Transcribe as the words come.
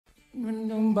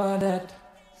Doomba that,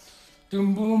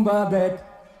 doomba bed,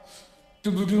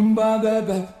 doomba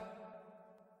bed.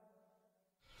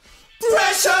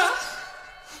 Pressure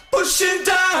pushing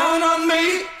down on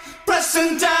me,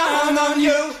 pressing down on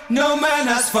you. No man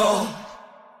has fall.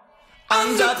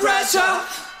 Under pressure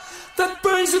that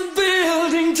burns a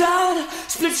building down,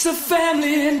 splits the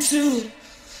family in two,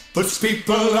 puts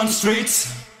people on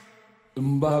streets.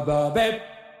 Doomba bed,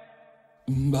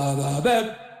 doomba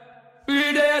bed.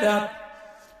 Eat it up,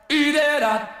 eat it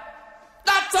up,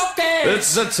 that's okay.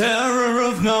 It's the terror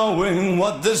of knowing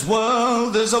what this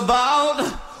world is about.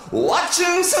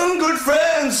 Watching some good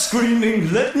friends screaming,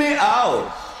 let me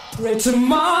out. Pray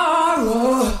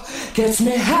tomorrow gets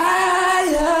me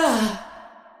higher.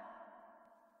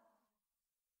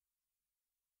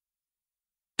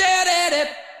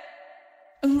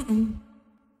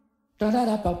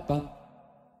 Da-da-da-ba-ba.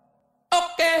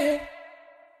 Okay.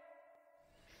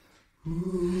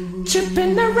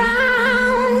 Chipping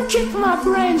around, keep my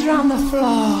brains round the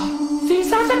floor.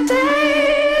 These are the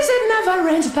days it never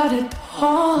rains but it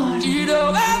pours.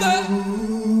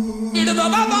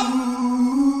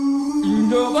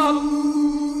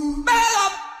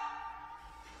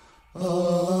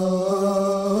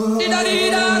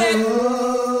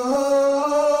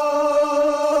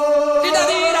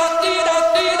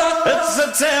 It's the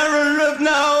terror of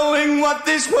knowing what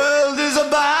this world is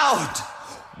about.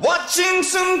 Watching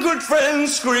some good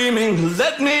friends screaming,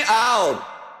 let me out.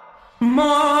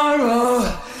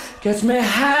 Tomorrow gets me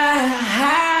high,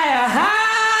 high, high.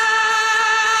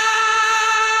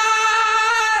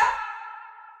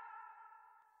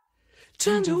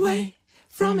 Turned away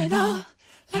from it all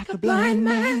like a blind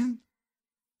man.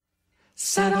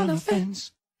 Sat on a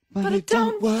fence, but it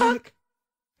don't work.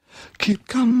 Keep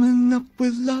coming up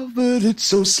with love, but it's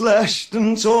so slashed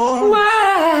and torn.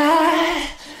 Why?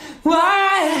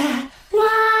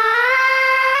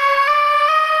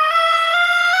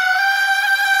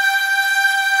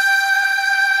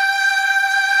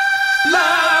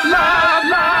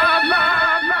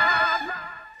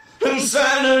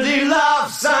 Insanity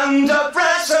laughs under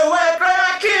pressure, we're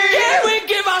cracking. Can we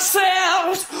give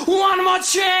ourselves one more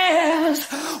chance?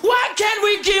 Why can't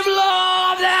we give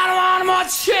love that one more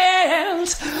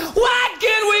chance? Why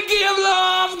can't we give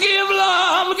love, give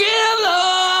love, give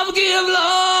love, give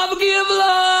love, give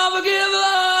love, give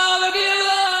love, give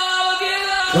love, give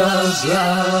love? 'Cause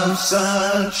love's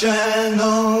such an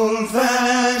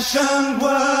old-fashioned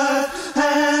word,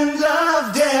 and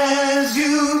love dares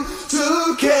you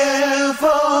to care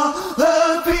for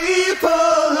the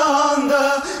people on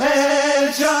the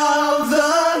edge of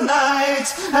the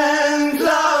night, and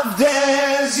love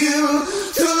dares you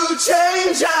to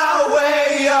change our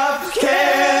way of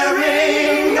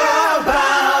caring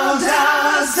about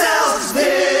ourselves.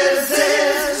 This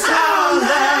is our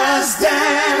last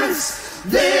dance.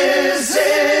 This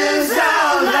is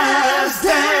our last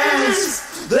dance.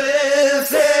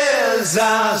 This is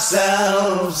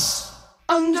ourselves.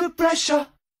 Under pressure.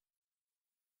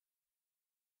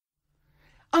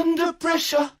 Under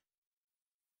pressure.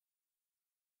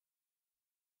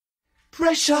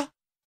 Pressure.